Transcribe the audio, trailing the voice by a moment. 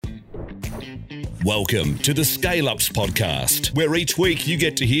Welcome to the Scale Ups podcast, where each week you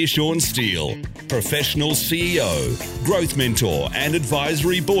get to hear Sean Steele, professional CEO, growth mentor, and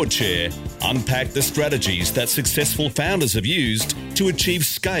advisory board chair, unpack the strategies that successful founders have used to achieve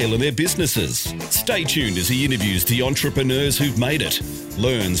scale in their businesses. Stay tuned as he interviews the entrepreneurs who've made it,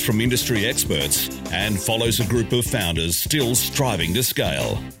 learns from industry experts, and follows a group of founders still striving to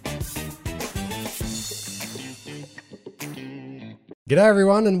scale. G'day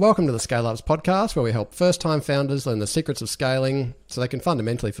everyone, and welcome to the Scale Ups podcast, where we help first-time founders learn the secrets of scaling so they can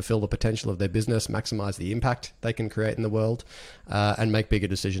fundamentally fulfill the potential of their business, maximize the impact they can create in the world, and make bigger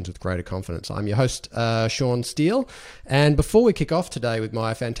decisions with greater confidence. I'm your host, Sean Steele, and before we kick off today with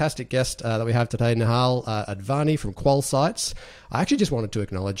my fantastic guest that we have today, Nihal Advani from QualSights, I actually just wanted to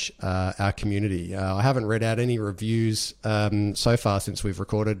acknowledge our community. I haven't read out any reviews so far since we've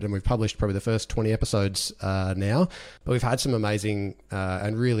recorded, and we've published probably the first 20 episodes now, but we've had some amazing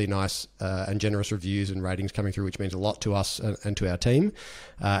and really nice and generous reviews and ratings coming through, which means a lot to us and to our team.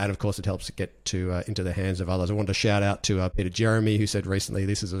 And of course, it helps get to into the hands of others. I wanted to shout out to Peter Jeremy, who said recently,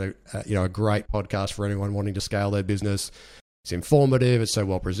 this is a great podcast for anyone wanting to scale their business. It's informative, it's so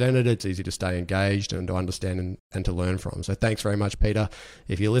well presented, it's easy to stay engaged and to understand and to learn from. So thanks very much, Peter,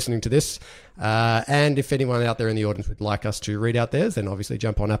 if you're listening to this. And if anyone out there in the audience would like us to read out theirs, then obviously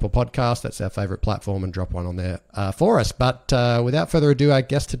jump on Apple Podcasts, that's our favorite platform, and drop one on there for us. But without further ado, our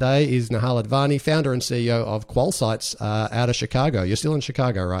guest today is Nihal Advani, founder and CEO of QualSights out of Chicago. You're still in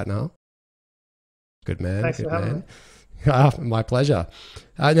Chicago right now? Good man, Thanks good for having man. me. My pleasure.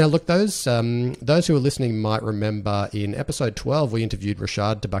 Now, look, those who are listening might remember in episode 12, we interviewed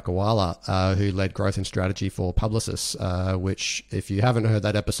Rashad Tabakawala, who led growth and strategy for Publicis, which, if you haven't heard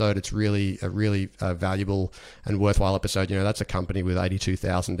that episode, it's really a valuable and worthwhile episode. You know, that's a company with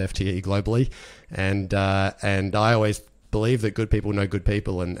 82,000 FTE globally. And I always believe that good people know good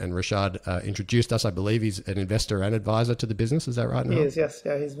people. And Rashad introduced us. I believe he's an investor and advisor to the business. Is that right now? He is, yes.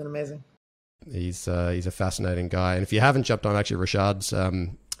 Yeah, he's been amazing. He's a fascinating guy, and if you haven't jumped on actually Rashad's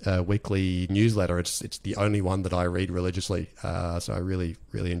weekly newsletter, it's the only one that I read religiously. So I really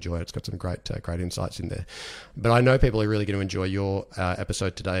enjoy it. It's got some great insights in there. But I know people are really going to enjoy your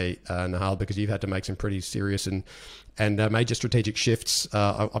episode today, Nihal, because you've had to make some pretty serious and major strategic shifts.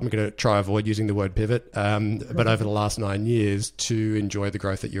 I'm going to try avoid using the word pivot, but over the last 9 years to enjoy the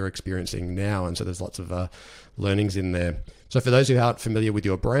growth that you're experiencing now, and so there's lots of learnings in there. So for those who aren't familiar with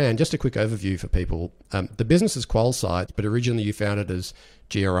your brand, just a quick overview for people. The business is QualSights, but originally you founded as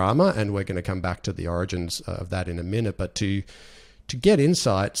Georama, and we're going to come back to the origins of that in a minute. But to get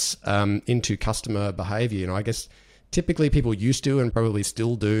insights into customer behavior, I guess typically people used to and probably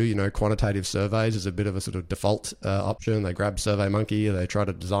still do, quantitative surveys as a bit of a sort of default option. They grab SurveyMonkey, they try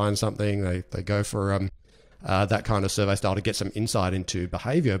to design something, they go for that kind of survey style to get some insight into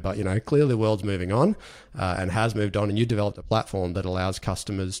behavior. But, clearly the world's moving on and has moved on, and you developed a platform that allows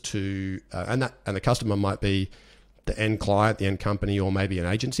customers to, and the customer might be the end client, the end company, or maybe an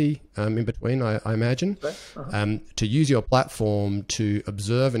agency in between, I imagine, to use your platform to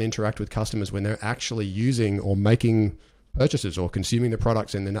observe and interact with customers when they're actually using or making purchases or consuming the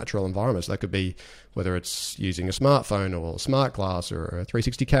products in the natural environments. That could be whether it's using a smartphone or a smart glass or a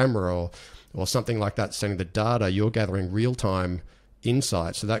 360 camera or something like that, sending the data. You're gathering real-time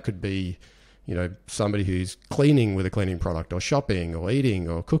insights. So that could be, somebody who's cleaning with a cleaning product, or shopping or eating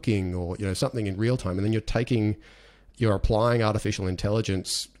or cooking, or, something in real time. And then you're applying artificial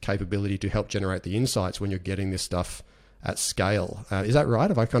intelligence capability to help generate the insights when you're getting this stuff at scale. Is that right?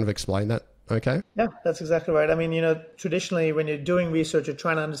 Have I kind of explained that okay? Yeah, that's exactly right. I mean, traditionally when you're doing research, you're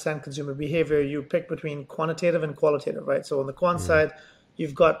trying to understand consumer behavior, you pick between quantitative and qualitative, right? So on the quant side,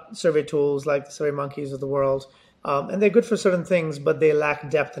 you've got survey tools like the SurveyMonkeys of the world, and they're good for certain things, but they lack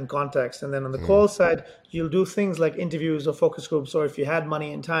depth and context. And then on the qual side, you'll do things like interviews or focus groups, or if you had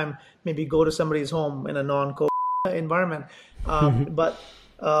money and time, maybe go to somebody's home in a non-COVID environment. But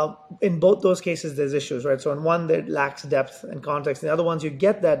in both those cases, there's issues, right? So in one, that lacks depth and context. In the other ones, you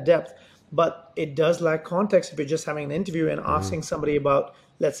get that depth, but it does lack context if you're just having an interview and asking somebody about,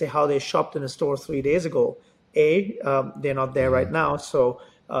 let's say, how they shopped in a store 3 days ago. A, they're not there right now, so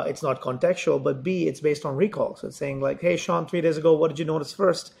it's not contextual. But B, it's based on recall. So it's saying like, hey, Sean, 3 days ago, what did you notice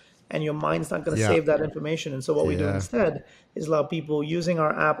first? And your mind's not going to save that information. And so what we do instead is allow people using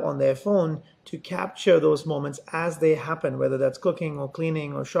our app on their phone to capture those moments as they happen, whether that's cooking or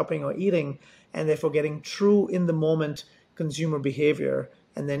cleaning or shopping or eating, and therefore getting true in the moment consumer behavior.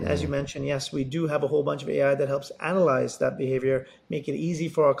 And then, as you mentioned, yes, we do have a whole bunch of AI that helps analyze that behavior, make it easy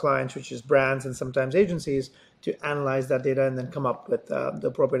for our clients, which is brands and sometimes agencies, to analyze that data and then come up with the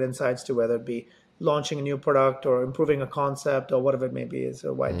appropriate insights to whether it be launching a new product or improving a concept or whatever it may be. It's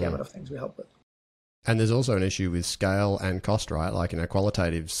a wide gamut of things we help with. And there's also an issue with scale and cost, right? Like,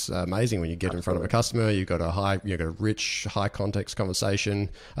 qualitative's amazing when you get in front of a customer. You've got a rich, high context conversation.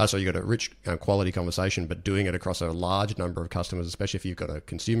 So you've got a rich quality conversation, but doing it across a large number of customers, especially if you've got a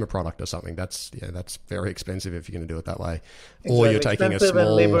consumer product or something, that's very expensive if you're going to do it that way. Exactly. Or you're taking expensive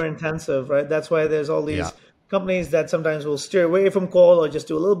and labor intensive, right? That's why there's all these companies that sometimes will steer away from qual or just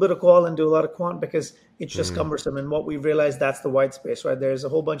do a little bit of qual and do a lot of quant because it's just cumbersome. And what we've realized, that's the white space, right? There's a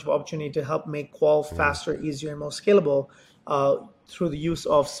whole bunch of opportunity to help make qual faster, easier, and more scalable through the use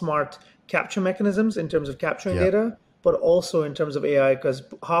of smart capture mechanisms in terms of capturing data, but also in terms of AI, because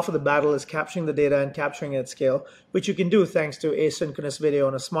half of the battle is capturing the data and capturing it at scale, which you can do thanks to asynchronous video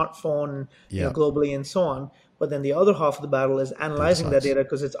on a smartphone globally and so on. But then the other half of the battle is analyzing that data,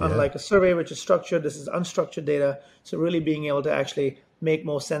 because it's unlike a survey, which is structured. This is unstructured data. So really being able to actually make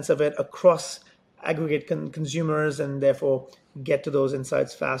more sense of it across aggregate consumers and therefore get to those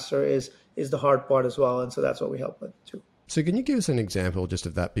insights faster is the hard part as well. And so that's what we help with too. So can you give us an example just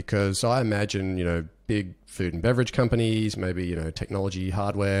of that? Because I imagine, big food and beverage companies, maybe, technology,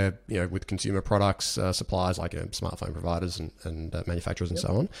 hardware, with consumer products, suppliers like smartphone providers and manufacturers and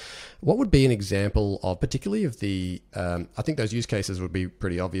so on. What would be an example of, particularly of the, I think those use cases would be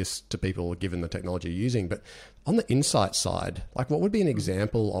pretty obvious to people given the technology you're using, but on the insight side, like what would be an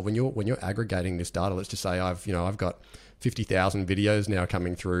example of when you're aggregating this data? Let's just say I've got 50,000 videos now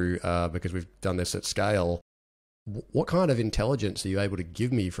coming through because we've done this at scale. What kind of intelligence are you able to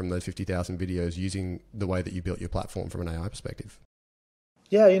give me from those 50,000 videos using the way that you built your platform from an AI perspective?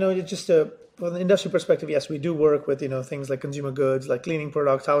 Yeah, just from the industry perspective, yes, we do work with, things like consumer goods, like cleaning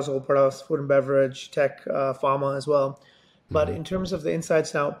products, household products, food and beverage, tech, pharma as well. But in terms of the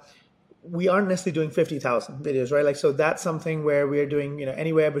insights now, we aren't necessarily doing 50,000 videos, right? So that's something where we're doing,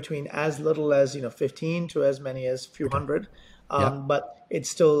 anywhere between as little as, 15 to as many as a few hundred. But it's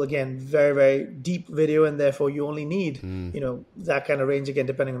still, again, very, very deep video, and therefore you only need, that kind of range, again,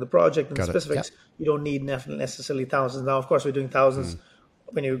 depending on the project and the specifics. You don't need necessarily thousands. Now, of course, we're doing thousands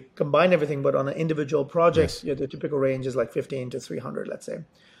when you combine everything, but on an individual project, the typical range is like 15 to 300, let's say.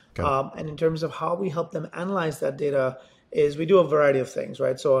 And in terms of how we help them analyze that data is we do a variety of things,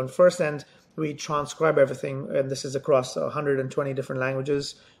 right? So on first end, we transcribe everything, and this is across 120 different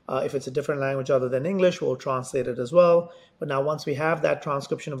languages. If it's a different language other than English, we'll translate it as well. But now once we have that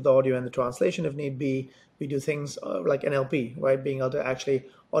transcription of the audio and the translation, if need be, we do things like NLP, right? Being able to actually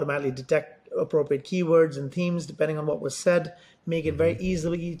automatically detect appropriate keywords and themes depending on what was said, make it very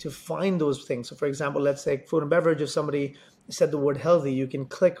easily to find those things. So for example, let's say food and beverage, if somebody said the word healthy, you can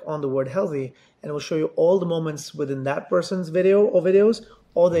click on the word healthy and it will show you all the moments within that person's video or videos,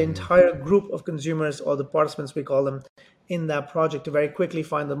 or the entire group of consumers or the participants, we call them, in that project, to very quickly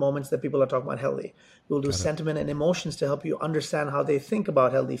find the moments that people are talking about healthy. We'll do sentiment and emotions to help you understand how they think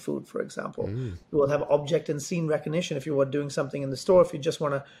about healthy food, for example. We will have object and scene recognition. If you were doing something in the store, if you just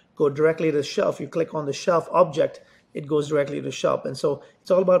want to go directly to the shelf, you click on the shelf object, it goes directly to the shelf. And so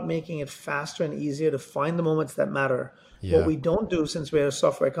it's all about making it faster and easier to find the moments that matter. What we don't do, since we're a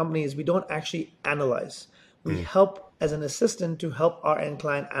software company, is we don't actually analyze. We help as an assistant to help our end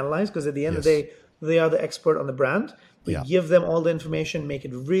client analyze, because at the end of the day, they are the expert on the brand. We give them all the information, make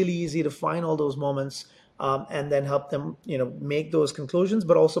it really easy to find all those moments, and then help them, make those conclusions,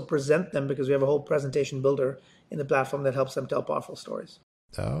 but also present them, because we have a whole presentation builder in the platform that helps them tell powerful stories.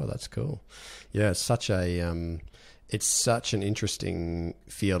 Oh, that's cool. Yeah, it's such an interesting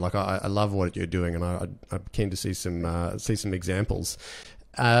field. Like I love what you're doing, and I'm keen to see some examples.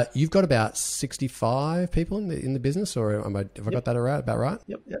 You've got about 65 people in the business, or have I got that about right?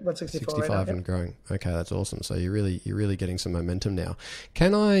 Yep, about 65 right now, and growing. Okay, that's awesome. So you're really getting some momentum now.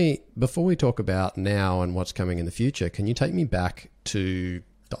 Before we talk about now and what's coming in the future, can you take me back to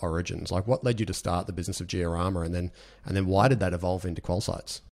the origins? Like, what led you to start the business of Georama, and then why did that evolve into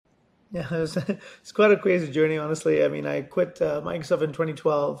QualSights? Yeah, it's quite a crazy journey, honestly. I mean, I quit Microsoft in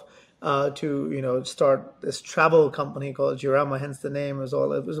 2012. To start this travel company called Georama, hence the name. It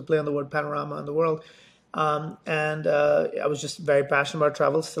was a play on the word panorama in the world, and I was just very passionate about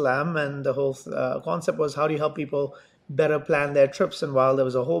travel, still am, and the whole concept was, how do you help people better plan their trips? And while there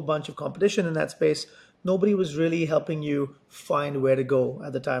was a whole bunch of competition in that space, nobody was really helping you find where to go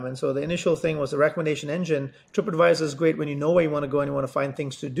at the time. And so the initial thing was the recommendation engine. TripAdvisor is great when you know where you want to go and you want to find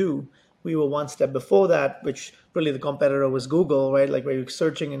things to do. We were one step before that, which really the competitor was Google, right? Like where you're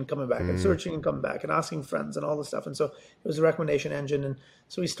searching and coming back and searching and coming back and asking friends and all this stuff. And so it was a recommendation engine. And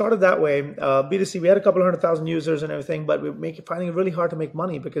so we started that way. B2C, we had a couple 100,000 users and everything, but finding it really hard to make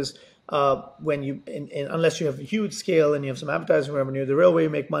money, because unless you have a huge scale and you have some advertising revenue, the real way you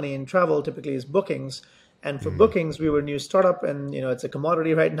make money in travel typically is bookings. And for bookings, we were a new startup, and it's a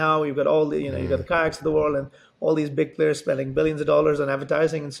commodity right now. We've got all the you've got the kayaks of the world and all these big players spending billions of dollars on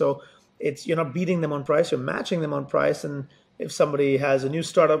advertising, and so you're not beating them on price, you're matching them on price. And if somebody has a new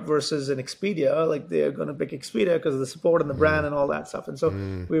startup versus an Expedia, like they're going to pick Expedia because of the support and the brand and all that stuff. And so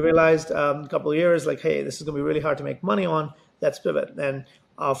we realized a couple of years, like, hey, this is going to be really hard to make money on. Let's pivot. And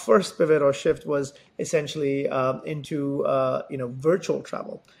our first pivot or shift was essentially into virtual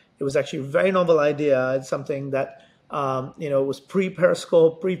travel. It was actually a very novel idea. It's something that was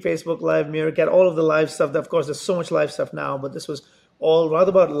pre-Periscope, pre-Facebook Live, Meerkat, all of the live stuff. Of course, there's so much live stuff now, but this was all rather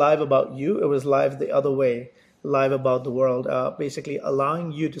about live about you. It was live the other way, live about the world, basically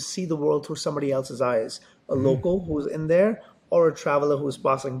allowing you to see the world through somebody else's eyes, a local who's in there or a traveler who's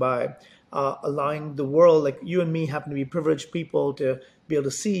passing by, allowing the world, like you and me happen to be privileged people to be able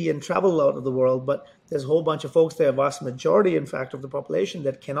to see and travel out of the world, but there's a whole bunch of folks there, a vast majority, in fact, of the population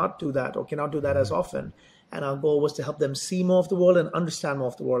that cannot do that or cannot do that as often. And our goal was to help them see more of the world and understand more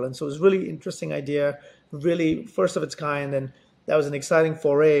of the world. And so it was a really interesting idea, really first of its kind. And that was an exciting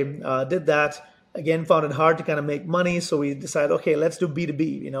foray. Did that. Again, found it hard to kind of make money. So we decided, okay, let's do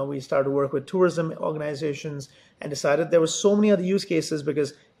B2B. We started to work with tourism organizations and decided there were so many other use cases,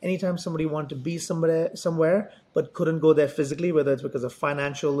 because anytime somebody wanted to be somewhere but couldn't go there physically, whether it's because of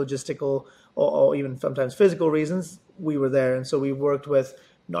financial, logistical, or even sometimes physical reasons, we were there. And so we worked with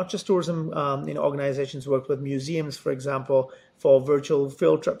not just tourism organizations, worked with museums, for example, for virtual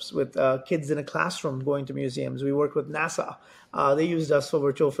field trips with kids in a classroom going to museums. We worked with NASA. They used us for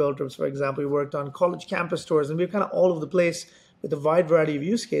virtual field trips, for example. We worked on college campus tours, and we were kind of all over the place with a wide variety of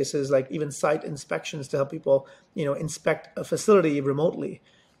use cases, like even site inspections to help people, inspect a facility remotely.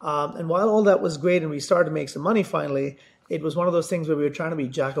 And while all that was great and we started to make some money finally, it was one of those things where we were trying to be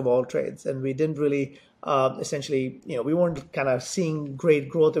jack of all trades, and we didn't really essentially, we weren't kind of seeing great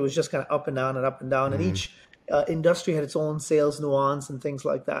growth. It was just kind of up and down and up and down. And each industry had its own sales nuance and things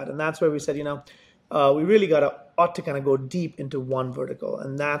like that. And that's where we said, we really ought to kind of go deep into one vertical.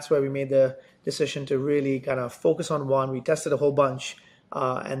 And that's where we made the decision to really kind of focus on one. We tested a whole bunch.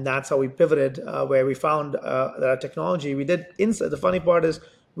 And that's how we pivoted, where we found that our technology, we did insight. The funny part is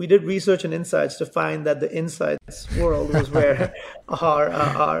we did research and insights to find that the insights world was where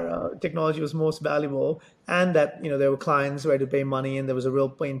our technology was most valuable, and that there were clients ready to pay money, and there was a real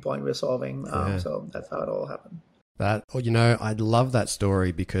pain point we're solving. So that's how it all happened. I love that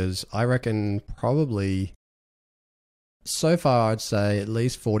story, because I reckon probably so far I'd say at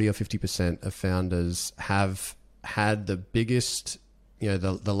least 40 or 50% of founders have had the biggest,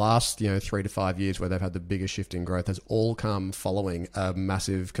 the last 3 to 5 years where they've had the biggest shift in growth has all come following a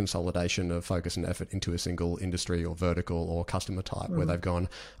massive consolidation of focus and effort into a single industry or vertical or customer type, where they've gone,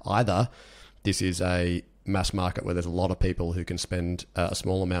 either this is a mass market where there's a lot of people who can spend a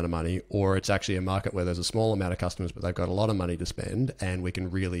small amount of money, or it's actually a market where there's a small amount of customers but they've got a lot of money to spend, and we can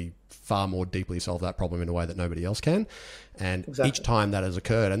really far more deeply solve that problem in a way that nobody else can. And each time that has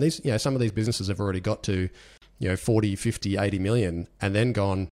occurred, and these some of these businesses have already got to 40, 50, 80 million, and then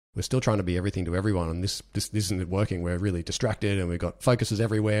gone, we're still trying to be everything to everyone, and this isn't working. We're really distracted, and we've got focuses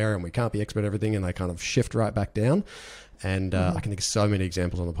everywhere, and we can't be expert at everything, and they kind of shift right back down. And I can think of so many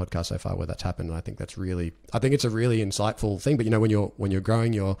examples on the podcast so far where that's happened. And I think it's a really insightful thing. But when you're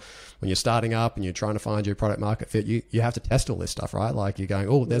growing, when you're starting up and you're trying to find your product market fit, you have to test all this stuff, right? Like you're going,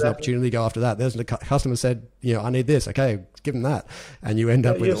 oh, there's an opportunity, go after that. There's a customer said, I need this. Okay, give them that. And you end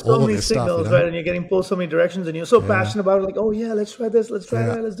up with all of this stuff. You have so many signals, right? And you're getting pulled so many directions, and you're so passionate about it. Like, oh yeah, let's try this, let's try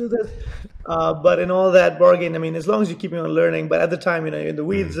that, let's do this. But in all that bargain, as long as you're keeping on learning, but at the time, you're in the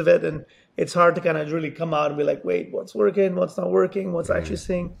weeds of it, and it's hard to kind of really come out and be like, wait, what's working, what's not working, what's actually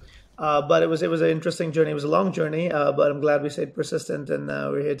seeing. But it was an interesting journey. It was a long journey, but I'm glad we stayed persistent, and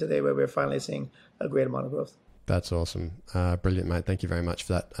we're here today where we're finally seeing a great amount of growth. That's awesome. Brilliant, mate. Thank you very much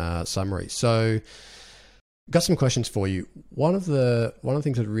for that summary. So got some questions for you. One of the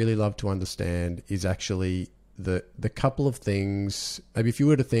things I'd really love to understand is actually the couple of things, maybe if you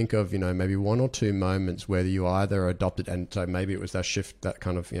were to think of, maybe one or two moments where you either adopted, and so maybe it was that shift, that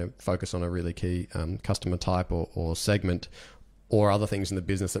kind of, focus on a really key customer type or segment, or other things in the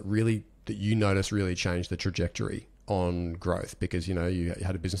business that you noticed really changed the trajectory on growth, because, you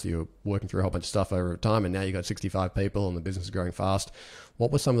had a business that you were working through a whole bunch of stuff over time, and now you got 65 people and the business is growing fast.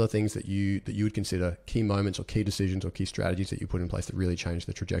 What were some of the things that you would consider key moments or key decisions or key strategies that you put in place that really changed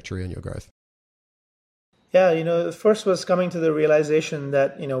the trajectory on your growth? Yeah, the first was coming to the realization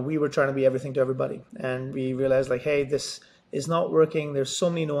that, we were trying to be everything to everybody. And we realized like, hey, this is not working. There's so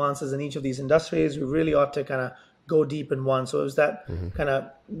many nuances in each of these industries. We really ought to kind of go deep in one. So it was that kind of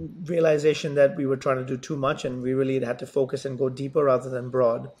realization that we were trying to do too much, and we really had to focus and go deeper rather than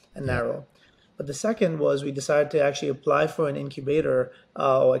broad and narrow. But the second was we decided to actually apply for an incubator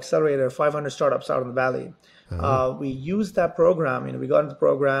or accelerator, 500 startups out in the Valley. We used that program, we got into the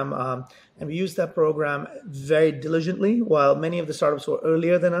program and we used that program very diligently. While many of the startups were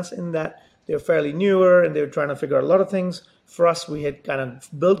earlier than us in that they were fairly newer and they were trying to figure out a lot of things. For us, we had kind of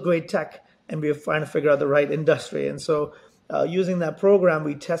built great tech and we were trying to figure out the right industry. And so using that program,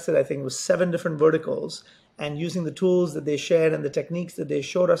 we tested, I think it was 7 different verticals, and using the tools that they shared and the techniques that they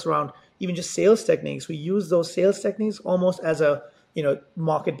showed us around, even just sales techniques, we used those sales techniques almost as a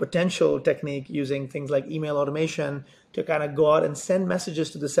market potential technique, using things like email automation to kind of go out and send messages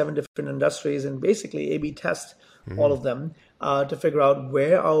to the 7 different industries and basically A/B test all of them to figure out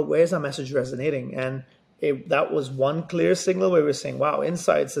where's our message resonating. And that was one clear signal where we're saying, wow,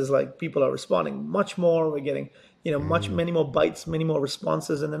 insights is like people are responding much more. We're getting, many more bites, many more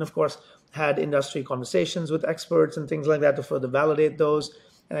responses. And then, of course, had industry conversations with experts and things like that to further validate those.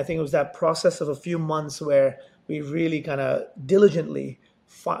 And I think it was that process of a few months where we really kind of diligently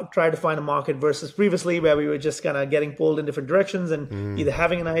tried to find a market versus previously where we were just kind of getting pulled in different directions and either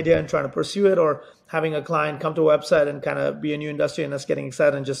having an idea and trying to pursue it, or having a client come to a website and kind of be a new industry and us getting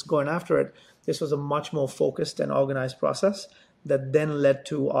excited and just going after it. This was a much more focused and organized process that then led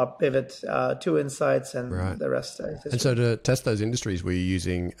to our pivot to insights and the rest. And so to test those industries, were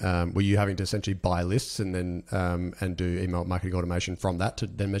you having to essentially buy lists and then and do email marketing automation from that to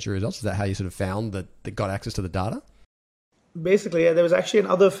then measure results? Is that how you sort of found that got access to the data? Basically, there was actually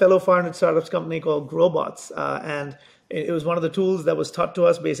another fellow 500 startups company called Growbots, and it was one of the tools that was taught to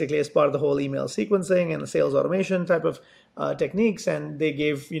us basically as part of the whole email sequencing and the sales automation type of techniques. And they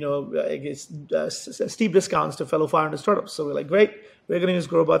gave, steep discounts to fellow 500 startups. So we're like, great, we're going to use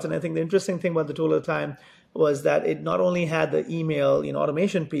Growbots. And I think the interesting thing about the tool at the time was that it not only had the email,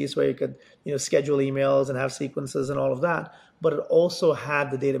 automation piece where you could, schedule emails and have sequences and all of that, but it also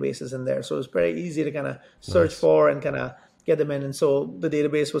had the databases in there. So it was very easy to kind of search for and kind of get them in. And so the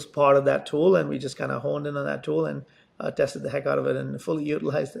database was part of that tool, and we just kind of honed in on that tool and tested the heck out of it and fully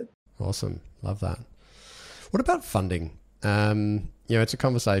utilized it. Awesome. Love that. What about funding? It's a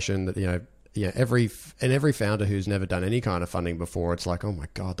conversation that, every founder who's never done any kind of funding before, it's like, oh my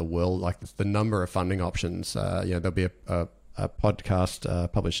God, the world, like the number of funding options. There'll be a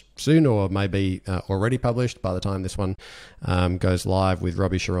podcast published soon, or maybe already published by the time this one goes live, with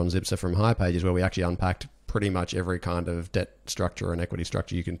Robbie Sharon-Zipser from HighPages, where we actually unpacked pretty much every kind of debt structure and equity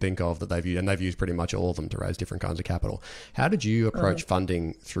structure you can think of that they've used, and they've used pretty much all of them to raise different kinds of capital. How did you approach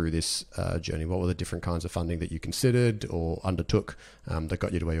funding through this journey? What were the different kinds of funding that you considered or undertook that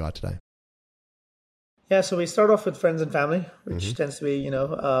got you to where you are today? Yeah, so we start off with friends and family, which tends to be,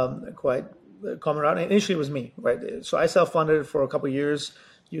 quite common around. Initially, it was me, right? So I self-funded for a couple of years,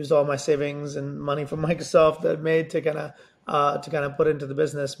 used all my savings and money from Microsoft that I made to kind of put into the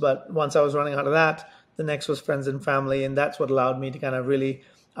business. But once I was running out of that, the next was friends and family, and that's what allowed me to kind of really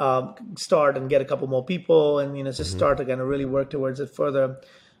start and get a couple more people, and just start to kind of really work towards it further.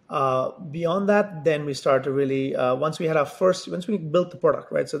 Beyond that, then we started to really once we built the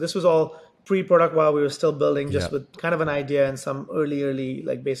product, right? So this was all pre-product while we were still building, just with kind of an idea and some early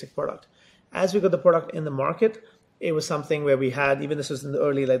like basic product. As we got the product in the market, it was something where we had, even this was in the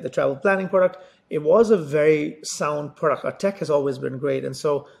early, like the travel planning product, it was a very sound product. Our tech has always been great. And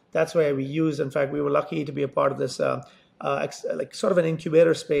so that's why we used, in fact, we were lucky to be a part of this like sort of an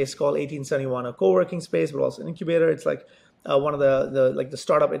incubator space called 1871, a co-working space, but also an incubator. It's like one of the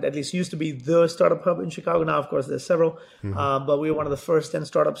startup, it at least used to be the startup hub in Chicago. Now, of course, there's several, but we were one of the first 10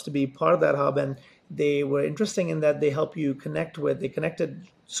 startups to be part of that hub. And they were interesting in that they help you they connected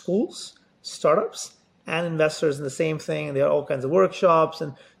schools, startups, and investors in the same thing. And they had all kinds of workshops.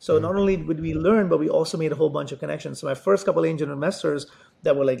 And so not only would we learn, but we also made a whole bunch of connections. So my first couple angel investors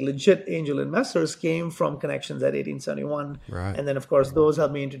that were like legit angel investors came from connections at 1871. Right. And then, of course, those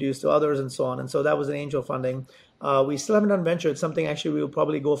helped me introduce to others and so on. And so that was an angel funding. We still haven't done venture. It's something actually we will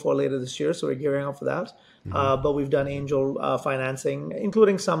probably go for later this year. So we're gearing up for that. But we've done angel financing,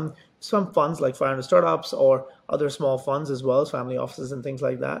 including some funds like 500 startups or other small funds as well as family offices and things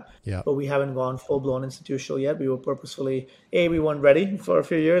like that. Yeah. But we haven't gone full-blown institutional yet. We were purposefully, we weren't ready for a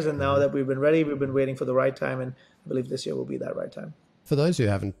few years. And now that we've been ready, we've been waiting for the right time. And I believe this year will be that right time. For those who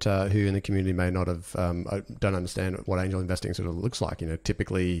haven't, who in the community may not have, don't understand what angel investing sort of looks like,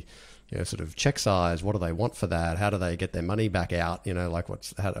 typically, sort of check size, what do they want for that? How do they get their money back out? Like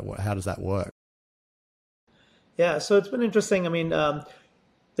how does that work? Yeah, so it's been interesting. I mean,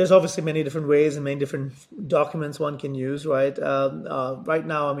 there's obviously many different ways and many different documents one can use, right? Right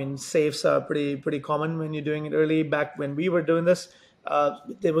now, I mean, safes are pretty common when you're doing it early. Back when we were doing this,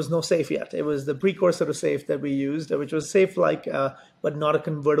 there was no SAFE yet. It was the precursor to SAFE that we used, which was SAFE-like, but not a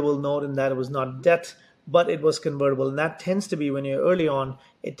convertible note in that it was not debt, but it was convertible. And that tends to be, when you're early on,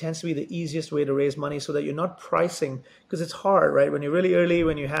 it tends to be the easiest way to raise money so that you're not pricing, because it's hard, right? When you're really early,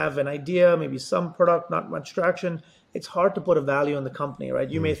 when you have an idea, maybe some product, not much traction, it's hard to put a value on the company, right?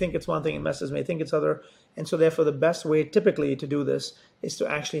 You may think it's one thing, investors may think it's other. And so therefore, the best way typically to do this is to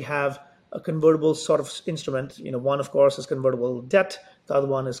actually have a convertible sort of instrument. One, of course, is convertible debt. The other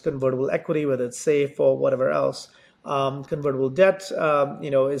one is convertible equity, whether it's SAFE or whatever else. Convertible debt,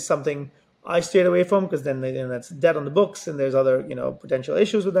 is something I stayed away from, because then that's debt on the books, and there's other potential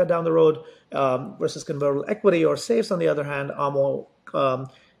issues with that down the road. Versus convertible equity or SAFEs, on the other hand, are more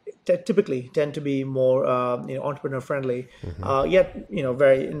typically tend to be more entrepreneur friendly, yet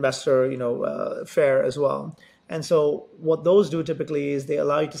very investor fair as well. And so what those do typically is they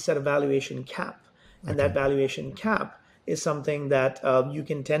allow you to set a valuation cap, and that valuation cap is something that you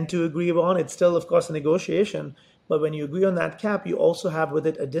can tend to agree on. It's still, of course, a negotiation, but when you agree on that cap, you also have with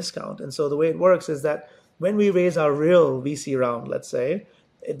it a discount. And so the way it works is that when we raise our real VC round, let's say,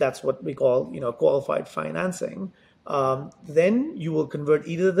 that's what we call qualified financing, then you will convert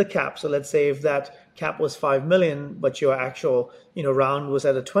either the cap. So let's say if that cap was 5 million, but your actual round was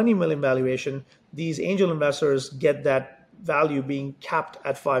at a 20 million valuation, these angel investors get that value being capped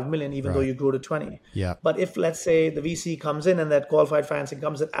at 5 million, even though you grow to 20. Yeah. But if, let's say, the VC comes in and that qualified financing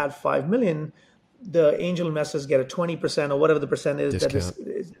comes in at 5 million, the angel investors get a 20% or whatever the percent is discount.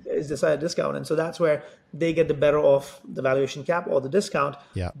 That is decided discount. And so that's where they get the better off the valuation cap or the discount.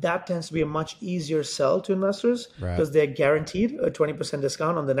 Yeah. That tends to be a much easier sell to investors, Right. because they're guaranteed a 20%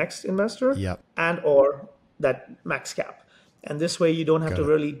 discount on the next investor, Yeah. and or that max cap. And this way you don't have to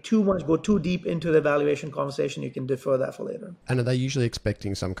really go too deep into the valuation conversation. You can defer that for later. And are they usually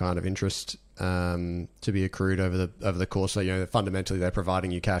expecting some kind of interest to be accrued over the course? So, fundamentally they're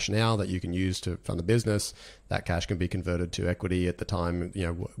providing you cash now that you can use to fund the business. That cash can be converted to equity at the time.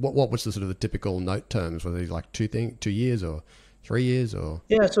 What was the sort of the typical note terms? Were these like 2 years or 3 years or?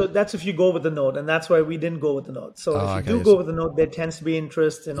 Yeah, so that's if you go with the note, and that's why we didn't go with the note. So if you do go with the note, there tends to be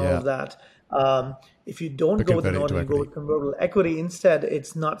interest and all of that. If you don't go with the note and you go with convertible equity instead,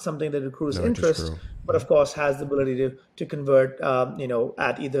 it's not something that accrues interest, but of course has the ability to convert,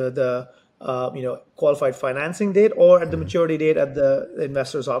 at either the qualified financing date or at the maturity date at the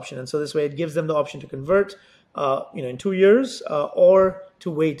investor's option. And so this way it gives them the option to convert, in 2 years, or to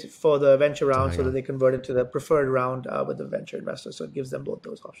wait for the venture round so that they convert it to the preferred round with the venture investor. So it gives them both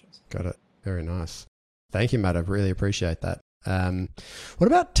those options. Got it. Very nice. Thank you, Matt. I really appreciate that. What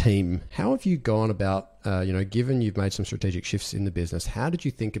about team? How have you gone about, given you've made some strategic shifts in the business, how did you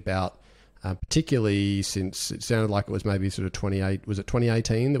think about, particularly since it sounded like it was maybe sort of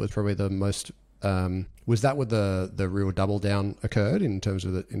 2018 that was probably the most, was that where the real double down occurred in terms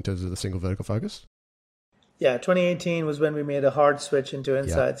of the single vertical focus? Yeah, 2018 was when we made a hard switch into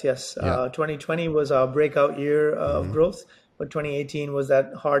insights. Yes. 2020 was our breakout year of growth. But 2018 was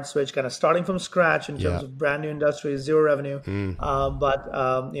that hard switch, kind of starting from scratch in terms of brand new industry, zero revenue, but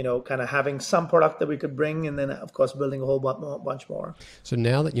kind of having some product that we could bring, and then of course building a whole bunch more. So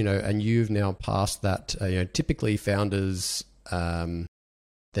now that and you've now passed that, typically founders,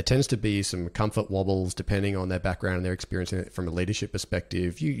 there tends to be some comfort wobbles depending on their background and their experience in it from a leadership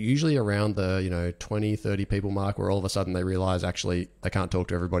perspective. Usually around the 20, 30 people mark, where all of a sudden they realize actually they can't talk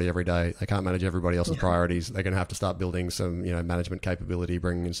to everybody every day. They can't manage everybody else's priorities. They're going to have to start building some management capability,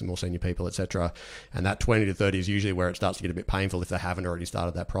 bringing in some more senior people, etc. And that 20 to 30 is usually where it starts to get a bit painful if they haven't already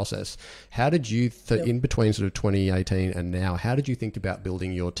started that process. How did you, in between sort of 2018 and now, how did you think about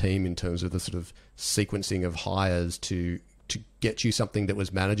building your team in terms of the sort of sequencing of hires to get you something that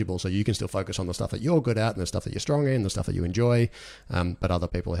was manageable so you can still focus on the stuff that you're good at and the stuff that you're strong in, the stuff that you enjoy, but other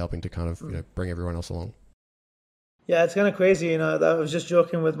people are helping to kind of bring everyone else along? Yeah, it's kind of crazy. I was just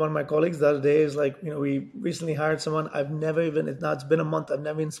joking with one of my colleagues the other day. Is like, we recently hired someone. It's been a month. I've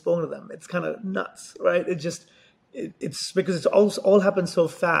never even spoken to them. It's kind of nuts, right? It's because it's all happened so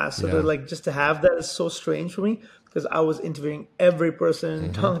fast. So like, just to have that is so strange for me, because I was interviewing every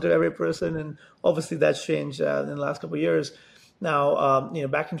person, talking to every person, and obviously that's changed in the last couple of years. Now,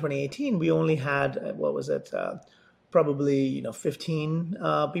 back in 2018, we only had probably 15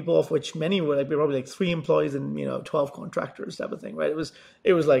 people, of which many were probably like 3 employees and 12 contractors type of thing, right?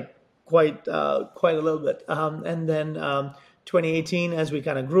 It was like quite a little bit, and then 2018, as we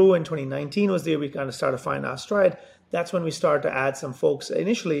kind of grew, and 2019 was the year we kind of started to find our stride. That's when we started to add some folks.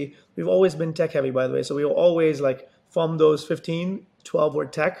 Initially, we've always been tech heavy, by the way. So we were always like, from those 15, 12 were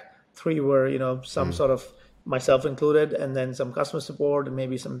tech, 3 were, some sort of, myself included, and then some customer support and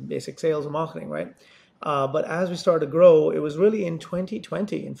maybe some basic sales and marketing, right? But as we started to grow, it was really in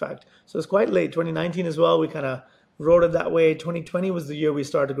 2020, in fact. So it's quite late. 2019 as well, we kind of rode it that way. 2020 was the year we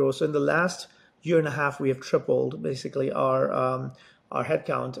started to grow. So in the last year and a half, we have tripled basically our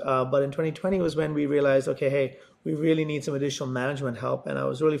headcount. But in 2020 was when we realized, okay, hey, we really need some additional management help. And I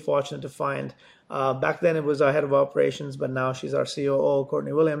was really fortunate to find, back then it was our head of operations, but now she's our COO,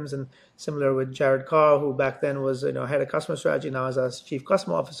 Courtney Williams, and similar with Jared Carr, who back then was head of customer strategy, now is our chief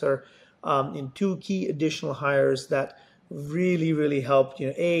customer officer, in two key additional hires that really, really helped,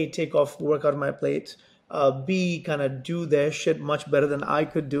 A, take off work out of my plate, B, kind of do their shit much better than I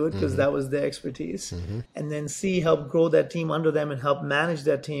could do it because that was their expertise. And then C, help grow that team under them and help manage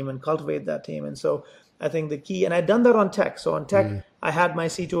that team and cultivate that team. And so I think the key, and I'd done that on tech. So on tech, I had my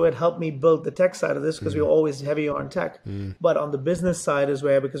CTO had helped me build the tech side of this because we were always heavy on tech. But on the business side is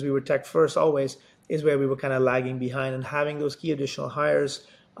where, because we were tech first always, is where we were kind of lagging behind. And having those key additional hires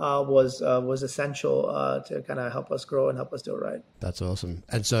was essential to kind of help us grow and help us do it right. That's awesome.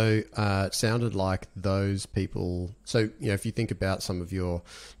 And so it sounded like those people. So if you think about some of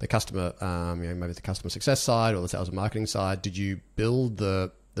the customer, maybe the customer success side or the sales and marketing side, did you build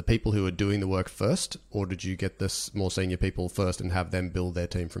the people who are doing the work first, or did you get this more senior people first and have them build their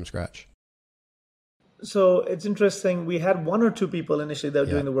team from scratch? So it's interesting. We had one or two people initially that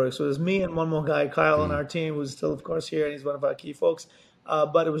were doing the work. So it was me and one more guy, Kyle, on our team, who's still, of course, here, and he's one of our key folks.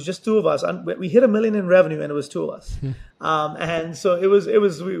 But it was just two of us. We hit $1 million in revenue, and it was two of us. And so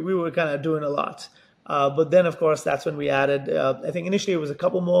we were kind of doing a lot. But then, of course, that's when we added, I think initially it was a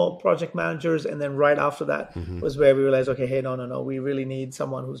couple more project managers. And then right after that was where we realized, okay, hey, no, we really need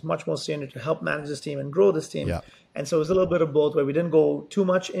someone who's much more senior to help manage this team and grow this team. Yeah. And so it was a little bit of both, where we didn't go too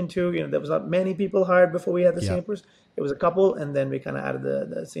much into, there was not many people hired before we had the seniors. It was a couple, and then we kind of added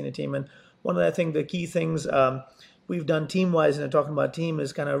the senior team. And one of the key things we've done team-wise, and talking about team,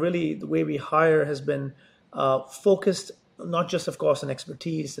 is kind of really the way we hire has been focused, not just, of course, on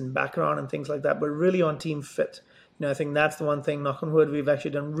expertise and background and things like that, but really on team fit. I think that's the one thing, knock on wood, we've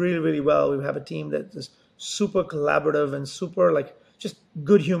actually done really, really well. We have a team that is super collaborative and super, just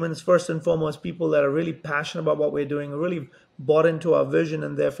good humans, first and foremost, people that are really passionate about what we're doing, really bought into our vision,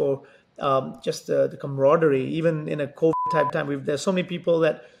 and therefore just the camaraderie, even in a COVID type time. There's so many people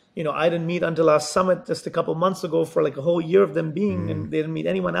that, I didn't meet until our summit just a couple months ago for a whole year of them being, and they didn't meet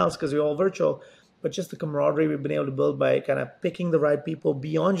anyone else because we were all virtual. But just the camaraderie we've been able to build by kind of picking the right people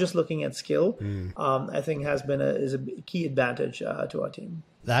beyond just looking at skill, I think is a key advantage to our team.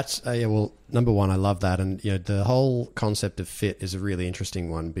 That's well, number one, I love that, and the whole concept of fit is a really interesting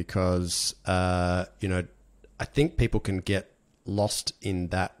one because I think people can get lost in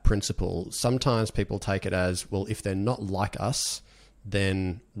that principle. Sometimes people take it as, well, if they're not like us,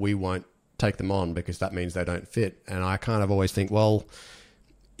 then we won't take them on because that means they don't fit. And I kind of always think, well,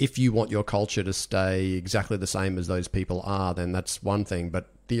 if you want your culture to stay exactly the same as those people are, then that's one thing. But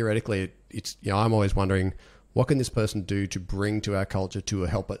theoretically, it's I'm always wondering, what can this person do to bring to our culture to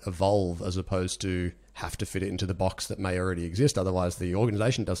help it evolve, as opposed to have to fit it into the box that may already exist. Otherwise, the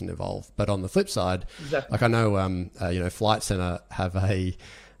organization doesn't evolve. But on the flip side, I know, Flight Centre have a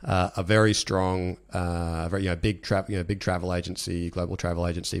very strong, big travel agency, global travel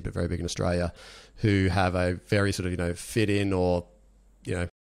agency, but very big in Australia, who have a very sort of fit in or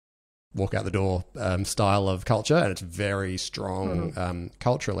walk out the door style of culture, and it's very strong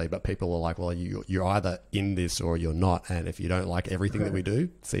culturally. But people are like, well, you're either in this or you're not, and if you don't like everything that we do,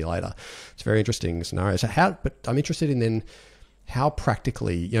 see you later. It's a very interesting scenario. So but I'm interested in then how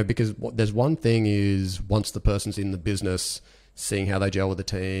practically, because there's one thing is once the person's in the business, seeing how they gel with the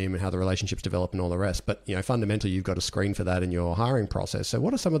team and how the relationships develop and all the rest. But, fundamentally, you've got to screen for that in your hiring process. So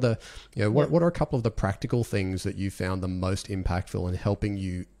what are some of the, what are a couple of the practical things that you found the most impactful in helping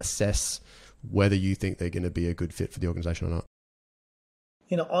you assess whether you think they're going to be a good fit for the organization or not?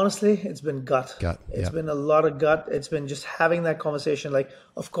 Honestly, it's been gut. It's been a lot of gut. It's been just having that conversation.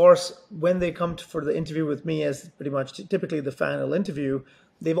 Of course, when they come for the interview with me, as pretty much typically the final interview,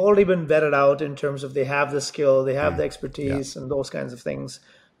 they've already been vetted out in terms of they have the skill, they have the expertise, and those kinds of things.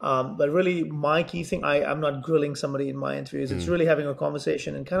 But really, my key thing, I'm not grilling somebody in my interviews. It's really having a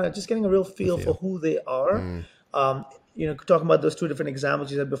conversation and kind of just getting a real feel for who they are. Talking about those two different examples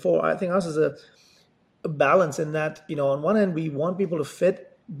you said before, I think ours is a balance in that, on one end, we want people to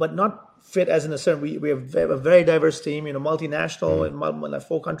fit, but not fit as in a certain, we have a very diverse team, multinational in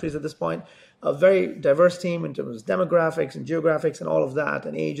 4 countries at this point, a very diverse team in terms of demographics and geographics and all of that,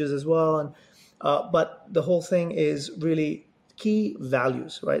 and ages as well. And but the whole thing is really key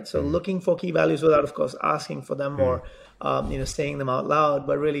values, right? So looking for key values without, of course, asking for them or saying them out loud,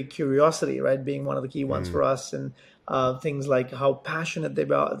 but really curiosity, right, being one of the key ones for us, and things like how passionate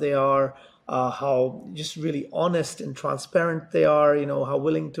they are. how just really honest and transparent they are, how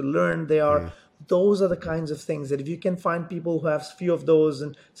willing to learn they are. Those are the kinds of things that if you can find people who have a few of those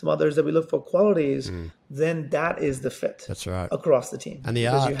and some others that we look for qualities, then that is the fit. That's right. Across the team. And the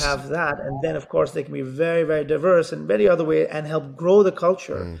because art. you have that. And then, of course, they can be very, very diverse in many other ways and help grow the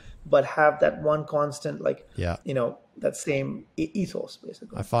culture, but have that one constant, that same ethos,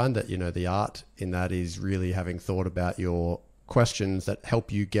 basically. I find that, the art in that is really having thought about your questions that help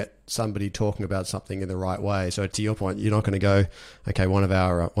you get somebody talking about something in the right way. So to your point, you're not going to go, okay, one of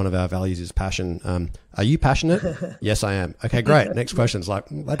our values is passion. Are you passionate? Yes, I am. Okay, great. Next question is like,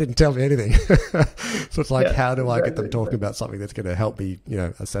 that didn't tell me anything. So it's like, how do I get them talking about something that's going to help me,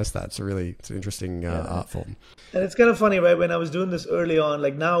 assess that? It's an interesting art form. And it's kind of funny, right? When I was doing this early on,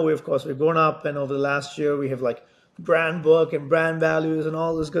 like now we've grown up, and over the last year we have like brand book and brand values and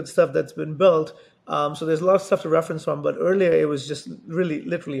all this good stuff that's been built. So there's a lot of stuff to reference from, but earlier it was just really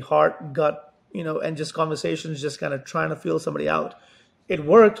literally heart, gut, and just conversations, just kind of trying to feel somebody out. It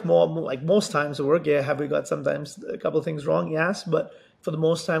worked more like most times it worked. Yeah, have we got sometimes a couple of things wrong? Yes, but for the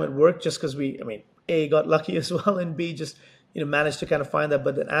most time it worked just because A, got lucky as well, and B, just, managed to kind of find that.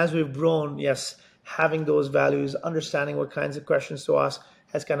 But then as we've grown, yes, having those values, understanding what kinds of questions to ask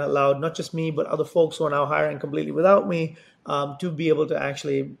has kind of allowed not just me, but other folks who are now hiring completely without me to be able to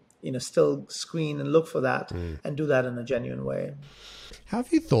actually still screen and look for that and do that in a genuine way. How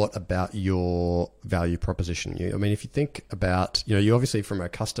have you thought about your value proposition? If you think about, you obviously from a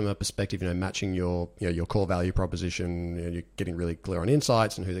customer perspective, matching your core value proposition, you're getting really clear on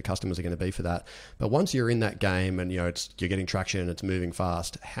insights and who the customers are going to be for that. But once you're in that game and, you're getting traction and it's moving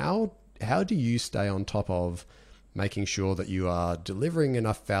fast, how do you stay on top of making sure that you are delivering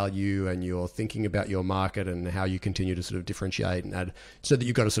enough value and you're thinking about your market and how you continue to sort of differentiate and add so that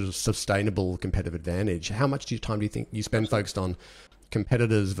you've got a sort of sustainable competitive advantage? How much time do you think you spend focused on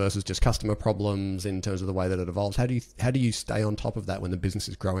competitors versus just customer problems in terms of the way that it evolves? How do you stay on top of that when the business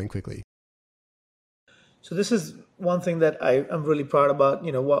is growing quickly? So this is one thing that I'm really proud about,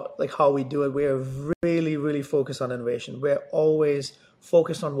 how we do it. We're really, really focused on innovation. We're always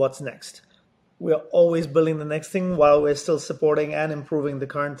focused on what's next. We're always building the next thing while we're still supporting and improving the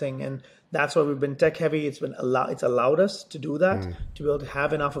current thing. And that's why we've been tech heavy. It's allowed us to do that, to be able to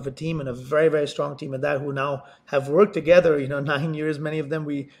have enough of a team, and a very, very strong team at that, who now have worked together, 9 years. Many of them,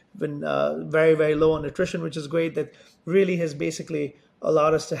 we've been very, very low on attrition, which is great. That really has basically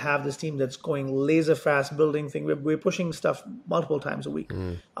allowed us to have this team that's going laser fast, building things. We're pushing stuff multiple times a week.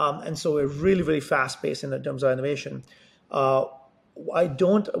 And so we're really, really fast paced in terms of innovation. I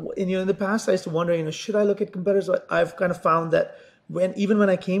don't, in the past, I used to wonder, should I look at competitors? I've kind of found that even when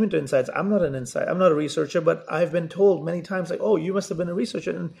I came into Insights, I'm not a researcher, but I've been told many times, like, oh, you must have been a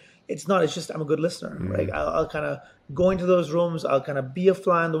researcher. And it's not, it's just, I'm a good listener. Right? I'll kind of go into those rooms. I'll kind of be a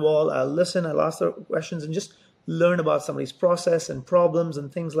fly on the wall. I'll listen. I'll ask the questions and just learn about somebody's process and problems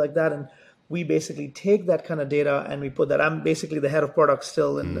and things like that. And we basically take that kind of data and we put that. I'm basically the head of product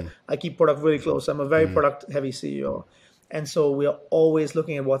still, and I keep product really close. I'm a very product heavy CEO. And so we are always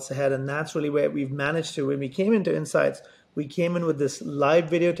looking at what's ahead. And that's really where we've managed to, when we came into Insights, we came in with this live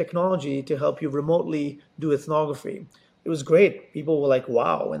video technology to help you remotely do ethnography. It was great. People were like,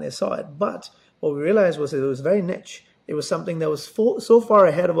 wow, when they saw it. But what we realized was that it was very niche. It was something that was so far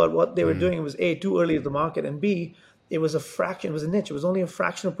ahead about what they were doing. It was A, too early to the market, and B, it was a fraction, it was a niche. It was only a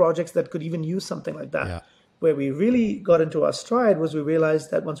fraction of projects that could even use something like that. Yeah. Where we really got into our stride was we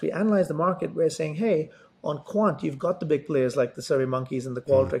realized that once we analyzed the market, we're saying, hey, on quant, you've got the big players like the SurveyMonkeys and the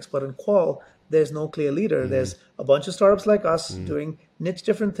Qualtrics, but in qual, there's no clear leader. There's a bunch of startups like us doing niche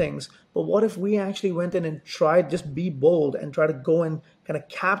different things. But what if we actually went in and tried, just be bold and try to go and kind of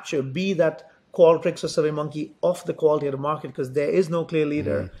capture, be that Qualtrics or SurveyMonkey off the quality of the market, because there is no clear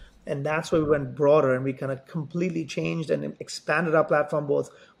leader. And that's where we went broader, and we kind of completely changed and expanded our platform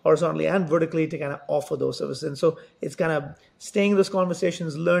both horizontally and vertically to kind of offer those services. And so it's kind of staying in those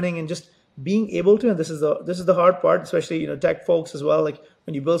conversations, learning, and just being able to, and this is the hard part, especially, tech folks as well. Like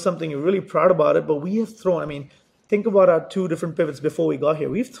when you build something, you're really proud about it, but we have thrown, think about our 2 different pivots before we got here.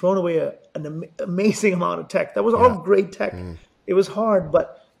 We've thrown away an amazing amount of tech. That was all great tech. It was hard,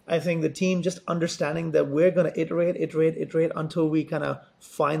 but I think the team just understanding that we're going to iterate until we kind of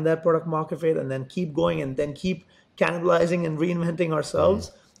find that product market fit, and then keep going and then keep cannibalizing and reinventing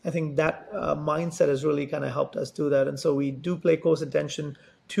ourselves. I think that mindset has really kind of helped us do that. And so we do pay close attention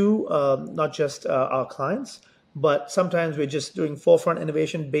to not just our clients, but sometimes we're just doing forefront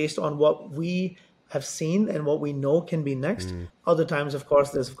innovation based on what we have seen and what we know can be next. Other times, of course,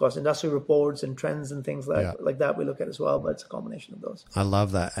 there's industry reports and trends and things like that we look at as well, but it's a combination of those. I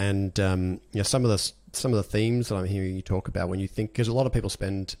love that. And some of the themes that I'm hearing you talk about when you think, because a lot of people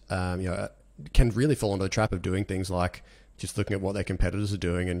spend can really fall into the trap of doing things like just looking at what their competitors are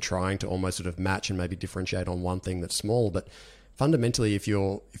doing and trying to almost sort of match and maybe differentiate on one thing that's small. But fundamentally, if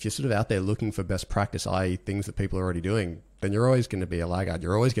you're sort of out there looking for best practice, i.e. things that people are already doing, then you're always going to be a laggard.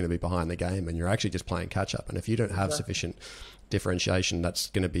 You're always going to be behind the game, and you're actually just playing catch up. And if you don't have sufficient differentiation,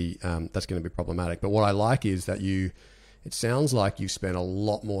 that's going to be problematic. But what I like is that it sounds like you've spent a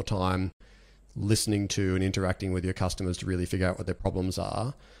lot more time listening to and interacting with your customers to really figure out what their problems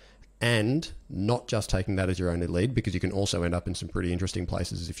are, and not just taking that as your only lead, because you can also end up in some pretty interesting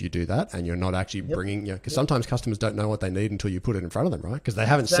places if you do that, and you're not actually bringing, because sometimes customers don't know what they need until you put it in front of them, right? Because they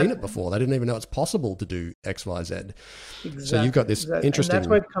haven't seen it before. They didn't even know it's possible to do X, Y, Z. Exactly. So you've got this interesting... And that's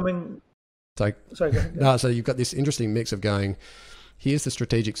where it's coming... Sorry, go ahead. No, so you've got this interesting mix of going, here's the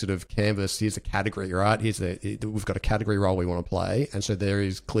strategic sort of canvas, here's the category, right? We've got a category role we want to play. And so there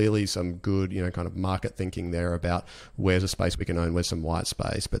is clearly some good, kind of market thinking there about where's a space we can own, where's some white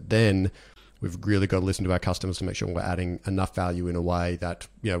space. But then we've really got to listen to our customers to make sure we're adding enough value in a way that,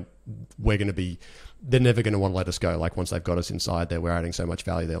 they're never going to want to let us go. Like once they've got us inside there, we're adding so much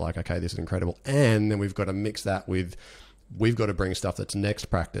value. They're like, okay, this is incredible. And then we've got to mix that with, we've got to bring stuff that's next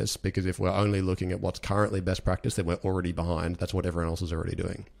practice, because if we're only looking at what's currently best practice, then we're already behind. That's what everyone else is already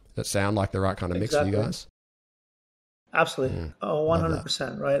doing. Does that sound like the right kind of mix for you guys? Absolutely.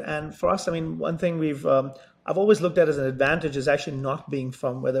 100%. Right. And for us, one thing I've always looked at as an advantage is actually not being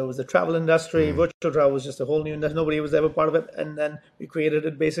from, whether it was the travel industry, virtual travel was just a whole new industry. Nobody was ever part of it. And then we created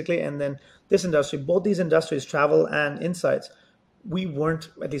it basically. And then this industry, both these industries, travel and insights, we weren't,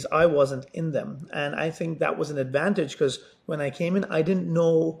 at least I wasn't in them. And I think that was an advantage, because when I came in, I didn't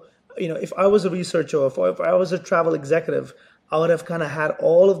know, if I was a researcher or if I was a travel executive, I would have kind of had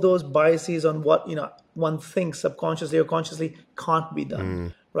all of those biases on what, one thinks subconsciously or consciously can't be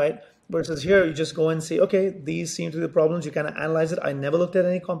done, right? Versus here, you just go and say, okay, these seem to be the problems. You kind of analyze it. I never looked at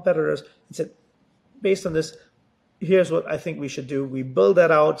any competitors and said, based on this, here's what I think we should do. We build that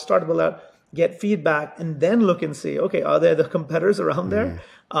out, start to build out, get feedback, and then look and see, okay, are there the competitors around there?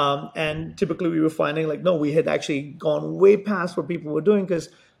 And typically we were finding no, we had actually gone way past what people were doing, because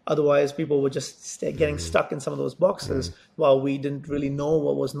otherwise people were just getting stuck in some of those boxes while we didn't really know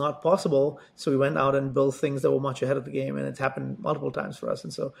what was not possible. So we went out and built things that were much ahead of the game, and it's happened multiple times for us.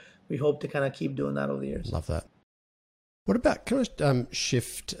 And so we hope to kind of keep doing that over the years. Love that. What about, can I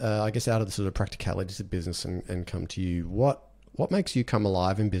shift, I guess, out of the sort of practicalities of business and come to you? What makes you come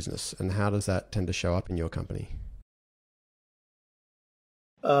alive in business, and how does that tend to show up in your company?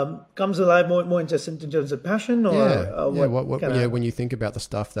 Comes alive more just in terms of passion, or when you think about the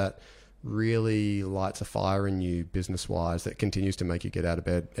stuff that really lights a fire in you business-wise, that continues to make you get out of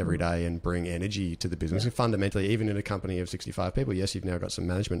bed every day and bring energy to the business. And fundamentally, even in a company of 65 people, yes, you've now got some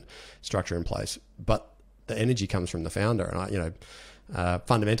management structure in place, but the energy comes from the founder. And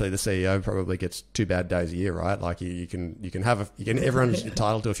fundamentally, the CEO probably gets 2 bad days a year, right? Like everyone's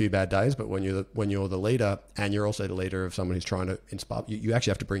entitled to a few bad days, but when you're the leader, and you're also the leader of someone who's trying to inspire, you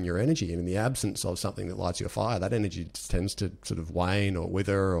actually have to bring your energy. And in the absence of something that lights your fire, that energy tends to sort of wane or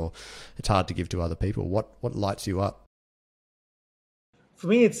wither, or it's hard to give to other people. What lights you up? For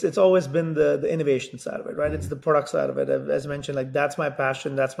me, it's always been the innovation side of it, right? It's the product side of it. As mentioned, that's my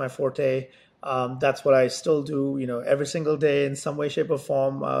passion, that's my forte. That's what I still do, every single day in some way, shape, or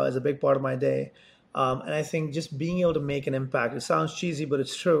form, as a big part of my day. And I think just being able to make an impact, it sounds cheesy, but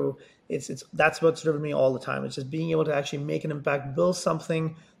it's true. That's what's driven me all the time. It's just being able to actually make an impact, build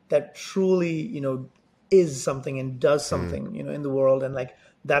something that truly, is something and does something, in the world. And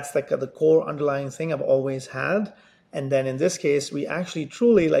that's the core underlying thing I've always had. And then in this case, we actually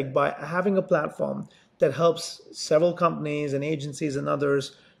truly, by having a platform that helps several companies and agencies and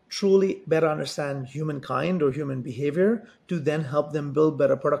others truly better understand humankind or human behavior, to then help them build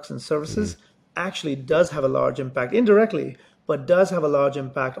better products and services, actually does have a large impact indirectly, but does have a large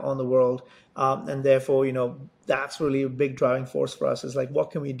impact on the world. And therefore, that's really a big driving force for us, is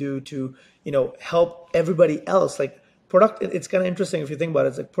what can we do to, help everybody else? Product, it's kind of interesting if you think about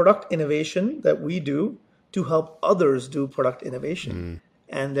it. It's product innovation that we do to help others do product innovation,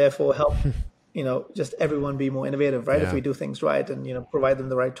 and therefore help just everyone be more innovative, right? Yeah. If we do things right and, provide them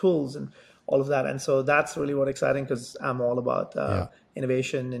the right tools and all of that. And so that's really what's exciting, because I'm all about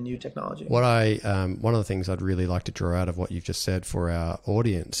innovation and new technology. What one of the things I'd really like to draw out of what you've just said for our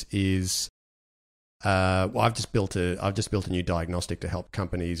audience is, I've just built a new diagnostic to help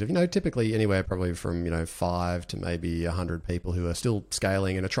companies of, typically anywhere probably from, 5 to maybe 100 people who are still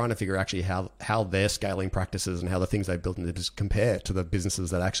scaling and are trying to figure actually how their scaling practices and how the things they've built in the business compare to the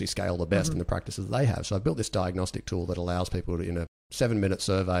businesses that actually scale the best in the practices they have. So I built this diagnostic tool that allows people to, in a 7-minute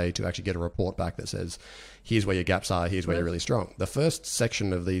survey to actually get a report back that says, here's where your gaps are, here's where you're really strong. The first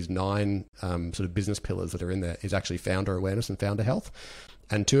section of these 9 sort of business pillars that are in there is actually founder awareness and founder health.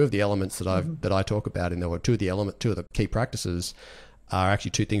 And 2 of the elements that I talk about in there, or 2 of the key practices, are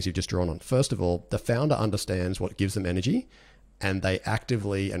actually 2 things you've just drawn on. First of all, the founder understands what gives them energy, and they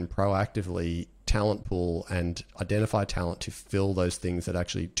actively and proactively talent pool and identify talent to fill those things that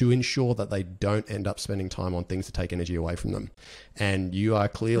actually, to ensure that they don't end up spending time on things that take energy away from them. And you are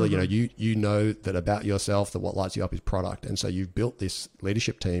clearly, you know that about yourself, that what lights you up is product. And so you've built this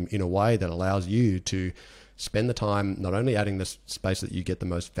leadership team in a way that allows you to spend the time not only adding the space that you get the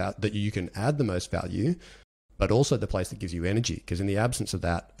most that you can add the most value, but also the place that gives you energy. Because in the absence of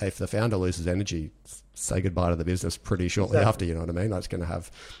that, if the founder loses energy, say goodbye to the business pretty shortly after, you know what I mean? It's going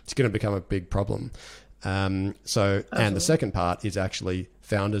to become a big problem. And the second part is actually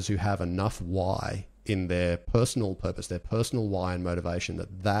founders who have enough why in their personal purpose, their personal why and motivation,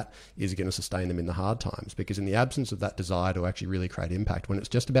 that is going to sustain them in the hard times. Because in the absence of that desire to actually really create impact, when it's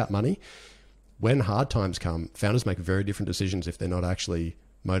just about money, when hard times come, founders make very different decisions if they're not actually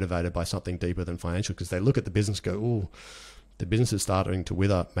motivated by something deeper than financial, because they look at the business and go, oh, the business is starting to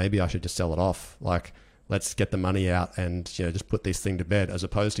wither. Maybe I should just sell it off. Like, let's get the money out and, just put this thing to bed, as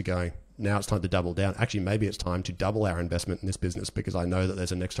opposed to going, now it's time to double down. Actually, maybe it's time to double our investment in this business because I know that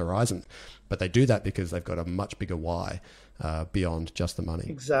there's a next horizon. But they do that because they've got a much bigger why beyond just the money.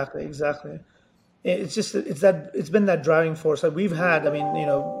 Exactly. It's been that driving force that we've had. I mean,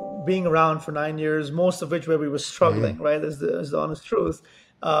 being around for 9 years, most of which where we were struggling, right? Is the honest truth.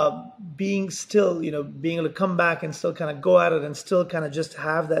 Being able to come back and still kind of go at it and still kind of just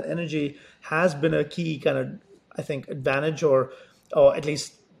have that energy has been a key kind of, I think, advantage, or at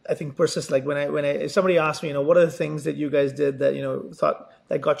least I think persist. Like when if somebody asks me, what are the things that you guys did that, thought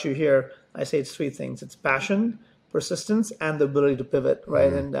that got you here? I say it's 3 things. It's passion, persistence, and the ability to pivot,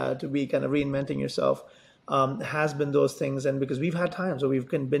 right? And to be kind of reinventing yourself. Has been those things. And because we've had times where we've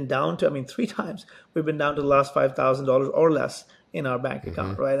been down to, 3 times, we've been down to the last $5,000 or less in our bank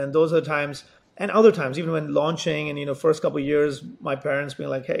account, right? And those are times, and other times, even when launching and, first couple of years, my parents being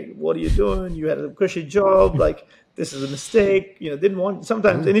like, hey, what are you doing? You had a cushy job. Like, this is a mistake.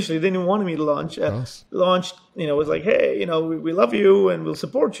 Sometimes initially they didn't want me to launch. Launched, was like, hey, we love you and we'll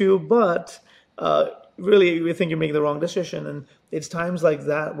support you, but really, we think you're making the wrong decision. And it's times like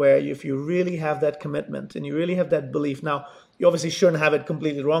that where if you really have that commitment and you really have that belief, now you obviously shouldn't have it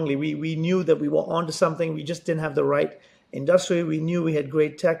completely wrongly. We knew that we were onto something. We just didn't have the right industry. We knew we had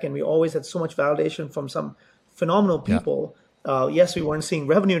great tech, and we always had so much validation from some phenomenal people. Yes, we weren't seeing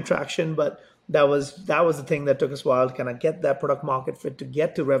revenue traction, but that was the thing that took us a while to kind of get that product market fit, to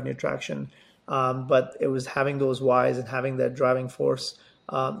get to revenue traction. But it was having those whys and having that driving force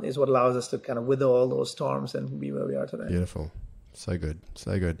is what allows us to kind of wither all those storms and be where we are today. Beautiful. So good.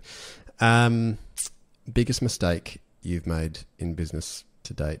 Biggest mistake you've made in business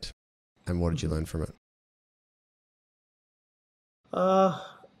to date, and what did you learn from it? I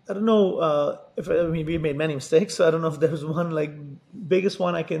don't know we made many mistakes, so I don't know if there's one biggest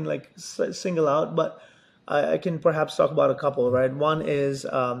one I can single out, but I can perhaps talk about a couple, right? One is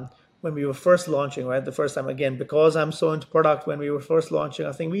when we were first launching, right? The first time, again, because I'm so into product, when we were first launching,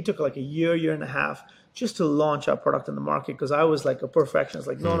 I think we took a year and a half just to launch our product in the market, because I was like a perfectionist,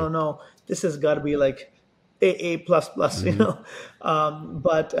 no, this has got to be like A++,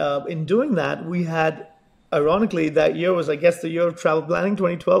 But in doing that, we had, ironically, that year was, I guess, the year of travel planning,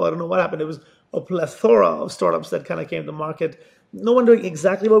 2012. I don't know what happened. It was a plethora of startups that kind of came to the market. No one doing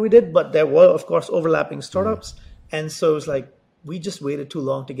exactly what we did, but there were, of course, overlapping startups. And so it was like, we just waited too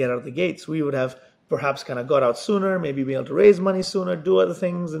long to get out of the gates. We would have perhaps kind of got out sooner, maybe be able to raise money sooner, do other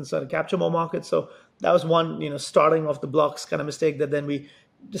things, and sort of capture more markets. So that was one, starting off the blocks kind of mistake that then we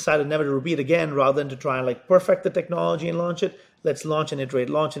decided never to repeat again, rather than to try and perfect the technology and launch it. Let's launch and iterate,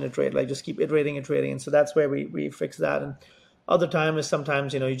 just keep iterating. And so that's where we fix that. And other time is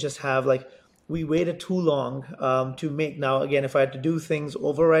sometimes, you just have we waited too long to make. Now, again, if I had to do things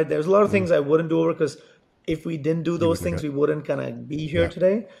over, right, there's a lot of things I wouldn't do over, because if we didn't do those things, we wouldn't kind of be here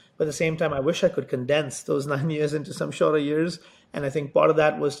today. But at the same time, I wish I could condense those 9 years into some shorter years. And I think part of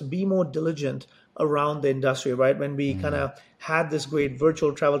that was to be more diligent around the industry, right? When we kind of had this great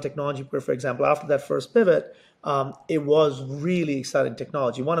virtual travel technology, for example, after that first pivot, it was really exciting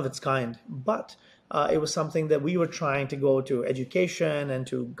technology, one of its kind. But it was something that we were trying to go to education and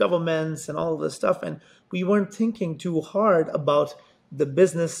to governments and all of this stuff. And we weren't thinking too hard about the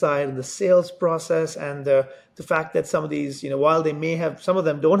business side and the sales process, and the fact that some of these, while they may have, some of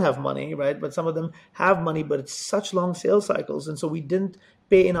them don't have money, right? But some of them have money, but it's such long sales cycles. And so we didn't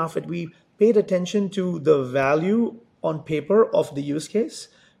pay enough. We paid attention to the value on paper of the use case,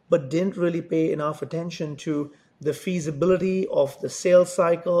 but didn't really pay enough attention to the feasibility of the sales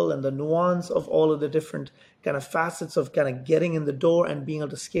cycle and the nuance of all of the different kind of facets of kind of getting in the door and being able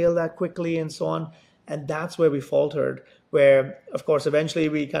to scale that quickly and so on. And that's where we faltered, where, of course, eventually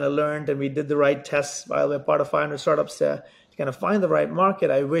we kind of learned and we did the right tests while we're part of 500 startups to kind of find the right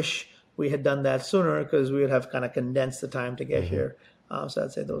market. I wish we had done that sooner because we would have kind of condensed the time to get here. So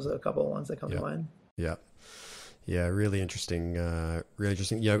I'd say those are a couple of ones that come to mind. Yeah. Yeah, really interesting. Really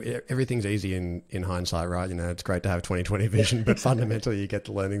interesting. You know, everything's easy in hindsight, right? You know, it's great to have 20/20 vision, but fundamentally you get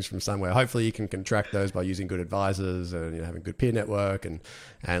the learnings from somewhere. Hopefully you can contract those by using good advisors and, you know, having a good peer network and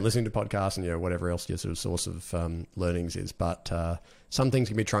listening to podcasts and, you know, whatever else your sort of source of learnings is. But some things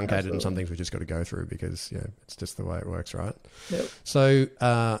can be truncated and some things we just got to go through because, you know, it's just the way it works, right? Yep.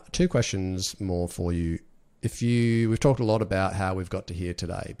 So 2 questions more for you. We've talked a lot about how we've got to here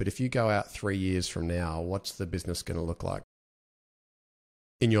today, but if you go out 3 years from now, what's the business going to look like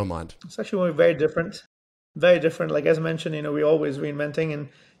in your mind? It's actually very different. Very different. Like as I mentioned, you know, we're always reinventing and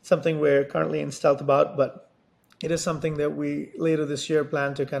something we're currently in stealth about, but it is something that we later this year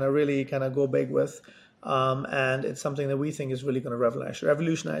plan to kind of really kind of go big with. And it's something that we think is really going to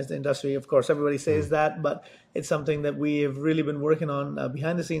revolutionize the industry. Of course, everybody says that, but it's something that we have really been working on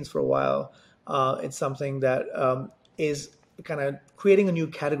behind the scenes for a while. It's something that is kind of creating a new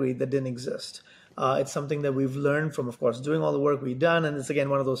category that didn't exist. It's something that we've learned from, of course, doing all the work we've done. And it's, again,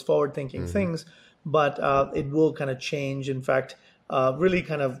 one of those forward-thinking things, but it will kind of change. In fact,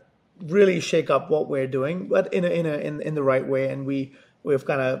 really shake up what we're doing, but in the right way. And we've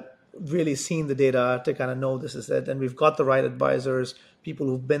kind of really seen the data to kind of know this is it. And we've got the right advisors, people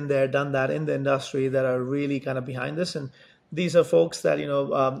who've been there, done that in the industry that are really kind of behind this. And these are folks that, you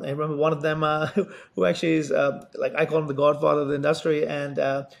know, I remember one of them who actually is like I call him the godfather of the industry, and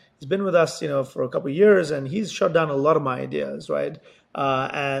he's been with us, you know, for a couple of years, and he's shut down a lot of my ideas, right?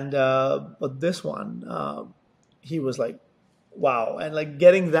 But this one, he was like, wow, and like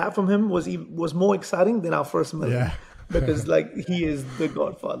getting that from him was more exciting than our first million. Yeah. Because like he is the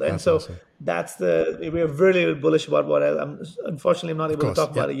godfather, and That's so awesome. we're really bullish about what unfortunately I'm not able to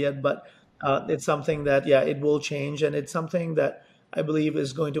talk about it yet, but. It's something that, it will change. And it's something that I believe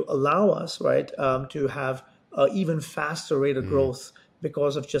is going to allow us, right, to have an even faster rate of growth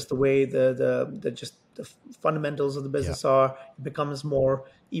because of just the way the fundamentals of the business are. It becomes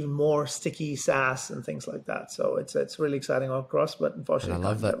even more sticky SaaS and things like that. So it's really exciting all across, but unfortunately. And I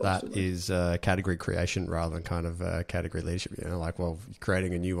love that is category creation rather than kind of category leadership, you know, like, well,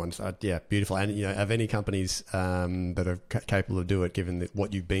 creating a new one. So, beautiful. And, you know, have any companies that are capable of do it, given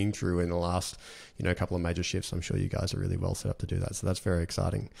what you've been through in the last, you know, couple of major shifts, I'm sure you guys are really well set up to do that. So that's very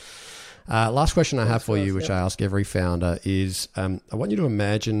exciting. Last question I have for you, which I ask every founder, is I want you to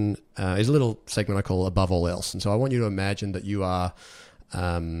imagine, is a little segment I call Above All Else. And so I want you to imagine that you are,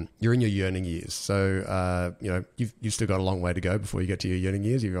 you're in your yearning years. So, you know, you've still got a long way to go before you get to your yearning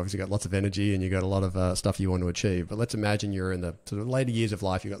years. You've obviously got lots of energy and you've got a lot of stuff you want to achieve. But let's imagine you're in the sort of later years of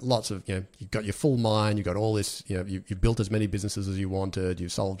life. You've got lots of, you know, you've got your full mind. You've got all this, you know, you've built as many businesses as you wanted.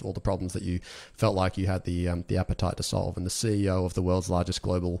 You've solved all the problems that you felt like you had the appetite to solve. And the CEO of the world's largest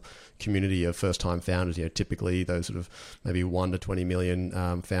global community of first-time founders, you know, typically those sort of maybe 1 to 20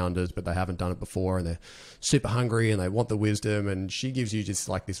 million founders, but they haven't done it before and they're super hungry and they want the wisdom. And she gives you just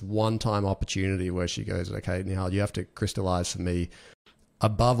like this one-time opportunity where she goes, okay, Nihal, you have to crystallize for me,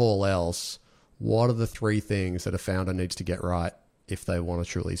 above all else, what are the 3 things that a founder needs to get right if they want to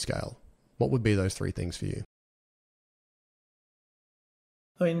truly scale? What would be those 3 things for you?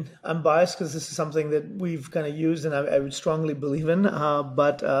 I mean, I'm biased because this is something that we've kind of used and I would strongly believe in,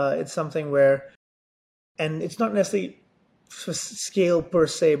 but it's something where, and it's not necessarily for scale per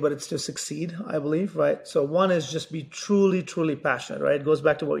se, but it's to succeed, I believe, right? So one is just be truly, truly passionate, right? It goes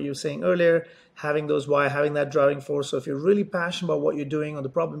back to what you were saying earlier, having those why, having that driving force. So if you're really passionate about what you're doing or the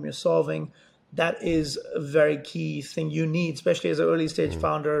problem you're solving, that is a very key thing you need, especially as an early stage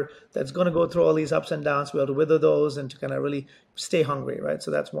founder that's going to go through all these ups and downs, to be able to weather those and to kind of really stay hungry, right?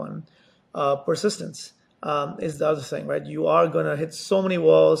 So that's one. Persistence is the other thing, right? You are going to hit so many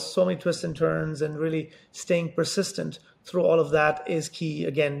walls, so many twists and turns, and really staying persistent through all of that is key.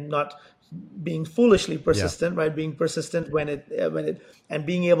 Again, not being foolishly persistent, right? Being persistent when it and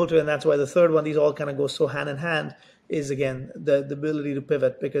being able to, and that's why the third one, these all kind of go so hand in hand, is again the ability to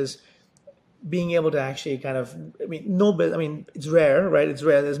pivot, because being able to actually kind of, it's rare, right? It's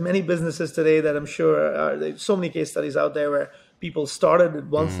rare. There's many businesses today that I'm sure there's so many case studies out there where people started with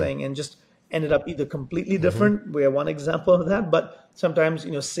one thing and just ended up either completely different. We're one example of that, but sometimes,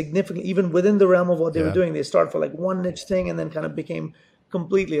 significantly, even within the realm of what they were doing, they start for like one niche thing and then kind of became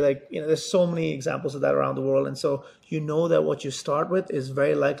completely. Like, there's so many examples of that around the world. And so that what you start with is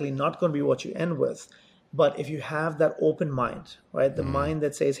very likely not going to be what you end with. But if you have that open mind, right, the mind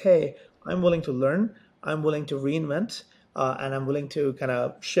that says, hey, I'm willing to learn, I'm willing to reinvent, and I'm willing to kind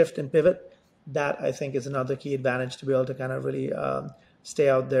of shift and pivot, that I think is another key advantage to be able to kind of really stay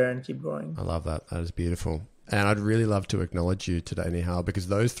out there and keep growing. I love that. That is beautiful. And I'd really love to acknowledge you today, Nihal, because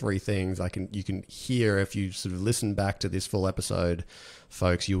those three things you can hear if you sort of listen back to this full episode,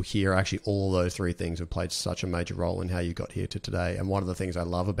 folks, you'll hear actually all those three things have played such a major role in how you got here to today. And one of the things I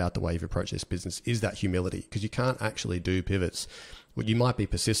love about the way you've approached this business is that humility, because you can't actually do pivots. Well, you might be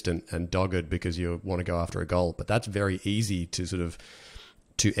persistent and dogged because you want to go after a goal, but that's very easy to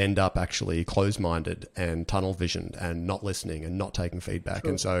end up actually closed-minded and tunnel-visioned and not listening and not taking feedback.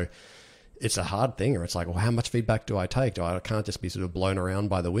 True. And so it's a hard thing, or it's like, well, how much feedback do I take? I can't just be sort of blown around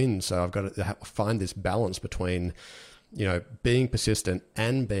by the wind. So I've got to find this balance between, being persistent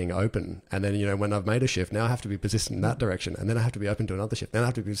and being open. And then, when I've made a shift, now I have to be persistent in that direction. And then I have to be open to another shift. Then I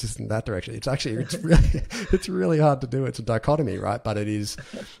have to be persistent in that direction. It's really hard to do. It's a dichotomy, right? But it is,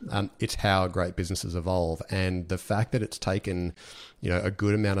 it's how great businesses evolve. And the fact that it's taken, a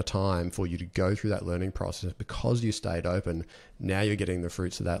good amount of time for you to go through that learning process because you stayed open, now you're getting the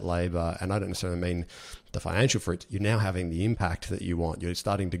fruits of that labor. And I don't necessarily mean the financial fruits. You're now having the impact that you want. You're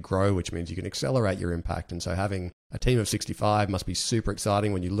starting to grow, which means you can accelerate your impact. And so having a team of 65 must be super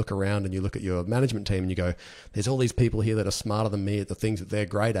exciting when you look around and you look at your management team and you go, there's all these people here that are smarter than me at the things that they're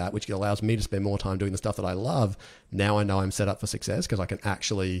great at, which allows me to spend more time doing the stuff that I love. Now I know I'm set up for success because I can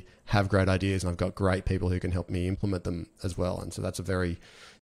actually have great ideas and I've got great people who can help me implement them as well. And so that's a very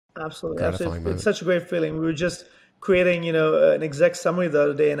gratifying moment. It's such a great feeling. We were just creating, an exec summary the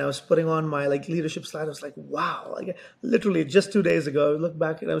other day, and I was putting on my leadership slide. I was like, wow, literally just 2 days ago, I looked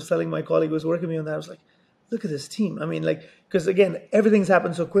back and I was telling my colleague who was working with me on that, I was like, look at this team. I mean, because again, everything's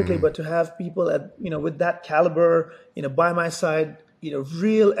happened so quickly, but to have people at, with that caliber, by my side,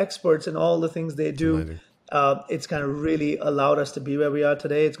 real experts in all the things they do, it's kind of really allowed us to be where we are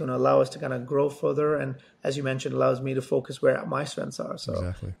today. It's going to allow us to kind of grow further. And as you mentioned, allows me to focus where my strengths are. So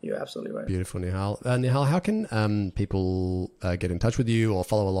exactly. You're absolutely right. Beautiful, Nihal. Nihal, how can people get in touch with you or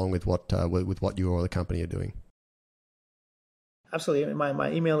follow along with what you or the company are doing? Absolutely.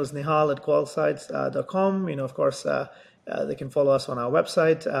 My email is nihal@qualsites.com. Of course, they can follow us on our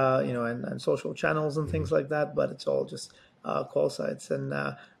website, and social channels and things like that. But it's all just Qualsites. And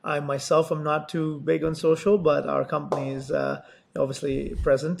I myself am not too big on social, but our company is obviously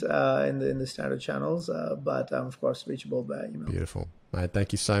present in the standard channels. But I'm, of course, reachable by email. Beautiful. Mate,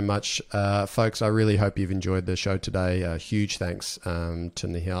 thank you so much. Folks, I really hope you've enjoyed the show today. Huge thanks to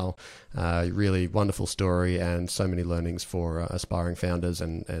Nihal. Really wonderful story and so many learnings for aspiring founders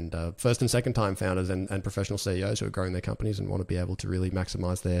and first and second time founders and professional CEOs who are growing their companies and want to be able to really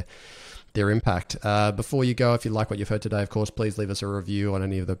maximize their impact. Before you go, if you like what you've heard today, of course, please leave us a review on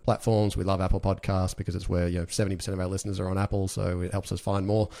any of the platforms. We love Apple Podcasts because it's where 70% of our listeners are on Apple, so it helps us find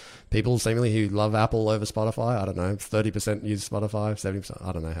more people seemingly who love Apple over Spotify. I don't know, 30% use Spotify, 70%.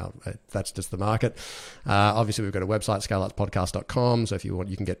 I don't know how. That's just the market. Obviously, we've got a website, scaleupspodcast.com. So if you want,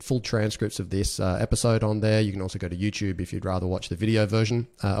 you can get full transcripts of this episode on there. You can also go to YouTube if you'd rather watch the video version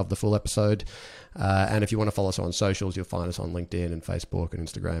of the full episode. And if you want to follow us on socials, you'll find us on LinkedIn and Facebook and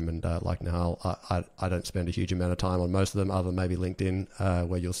Instagram. And like Nihal, I don't spend a huge amount of time on most of them, other than maybe LinkedIn,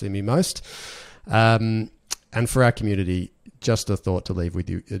 where you'll see me most. And for our community, just a thought to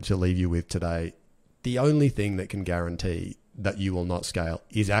leave you with today. The only thing that can guarantee that you will not scale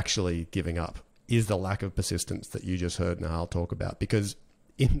is actually giving up, is the lack of persistence that you just heard Nihal talk about. Because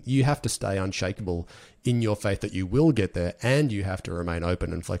you have to stay unshakable in your faith that you will get there, and you have to remain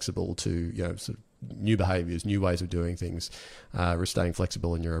open and flexible to sort of new behaviors, new ways of doing things, staying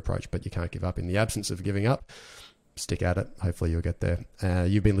flexible in your approach. But you can't give up. In the absence of giving up, stick at it. Hopefully you'll get there.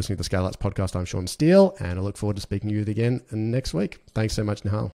 You've been listening to the Scale Ups podcast. I'm Sean Steele, and I look forward to speaking to you again next week. Thanks so much,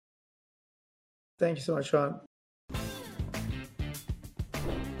 Nihal. Thank you so much, Sean.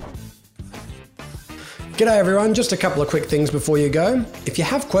 G'day everyone, just a couple of quick things before you go. If you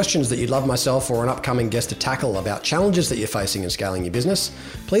have questions that you'd love myself or an upcoming guest to tackle about challenges that you're facing in scaling your business,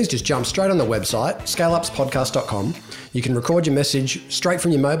 please just jump straight on the website, scaleupspodcast.com. You can record your message straight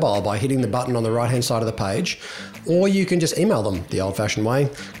from your mobile by hitting the button on the right-hand side of the page, or you can just email them the old-fashioned way,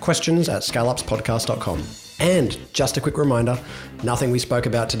 questions@scaleupspodcast.com. And just a quick reminder, nothing we spoke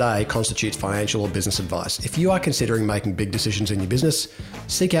about today constitutes financial or business advice. If you are considering making big decisions in your business,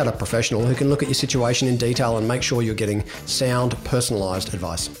 seek out a professional who can look at your situation in detail and make sure you're getting sound, personalised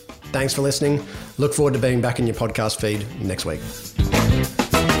advice. Thanks for listening. Look forward to being back in your podcast feed next week.